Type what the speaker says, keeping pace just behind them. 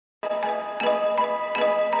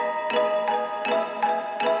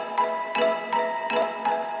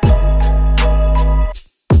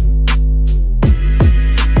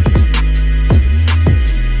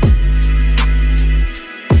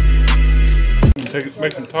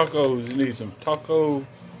Make some tacos. You need some taco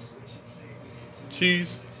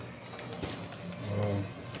cheese,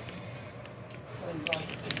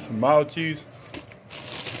 some mild cheese,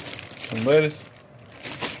 some lettuce,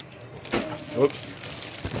 whoops,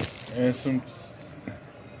 and some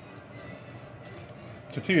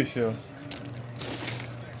tortilla shells.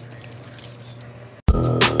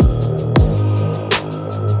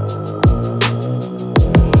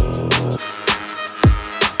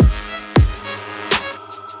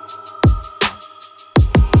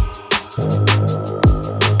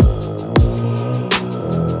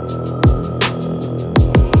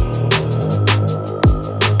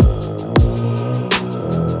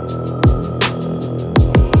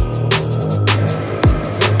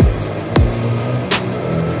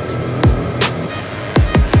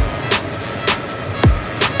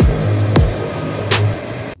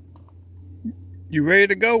 You ready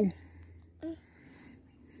to go?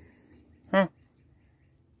 Huh?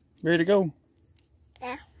 Ready to go?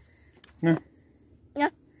 Yeah. No? No.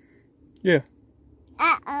 Yeah.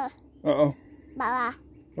 Uh-oh. Uh-oh. Bye-bye.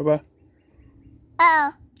 Bye-bye.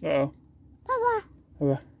 Uh-oh. Uh-oh. Bye-bye.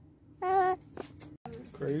 Bye-bye. Bye-bye.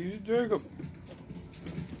 Crazy Jacob.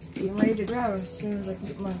 I'm ready to drive as soon as I can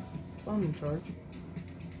get my phone in charge.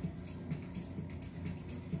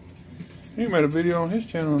 He made a video on his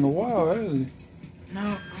channel in a while, hasn't he?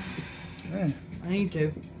 No. Man. I need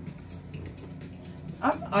to.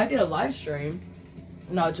 I did a live stream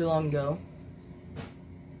not too long ago.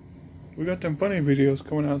 We got them funny videos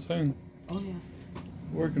coming out soon. Oh yeah.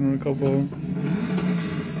 Working on a couple of them.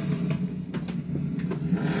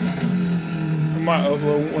 I might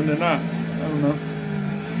upload one tonight. I don't know.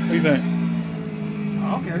 What do you think?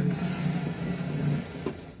 I don't care.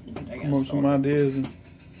 Come up with some ideas and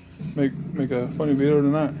make a funny video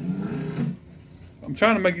tonight. I'm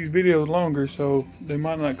trying to make these videos longer, so they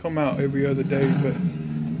might not come out every other day, but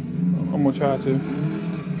I'm gonna try to.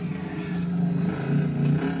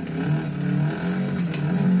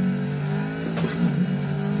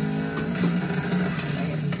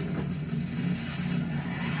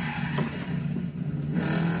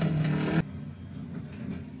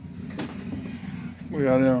 We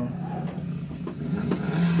got it on.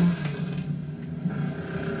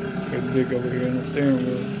 Got the dick over here in the steering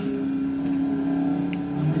wheel.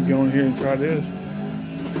 Go in here and try this. I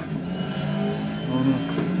don't know.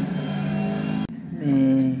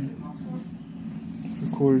 Man,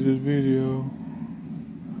 recorded this video.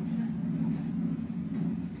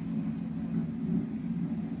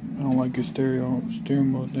 I don't like this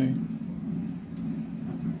steering wheel thing.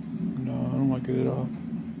 No, I don't like it at all.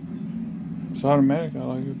 It's automatic, I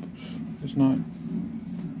like it. It's not.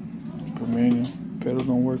 It's manual. Pedals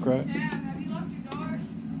don't work right.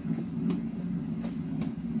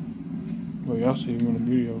 Well, y'all see when the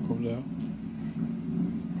video comes out.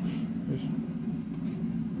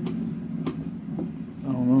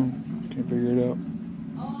 I don't know. Can't figure it out.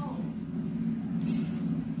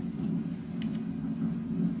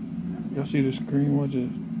 Y'all see the screen? Watch it.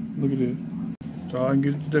 Look at this. That's all I can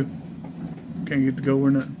get it to do. Can't get to go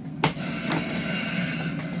or nothing.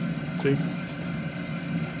 See?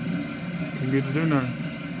 Can't get to do nothing.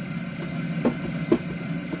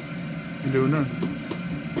 Can't do nothing.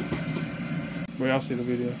 Well, y'all see the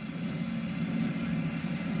video.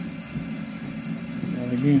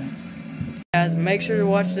 And again. Guys, make sure to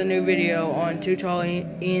watch the new video on Too Tall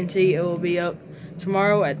ENT. It will be up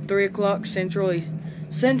tomorrow at 3 o'clock Central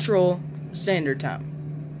Standard Time.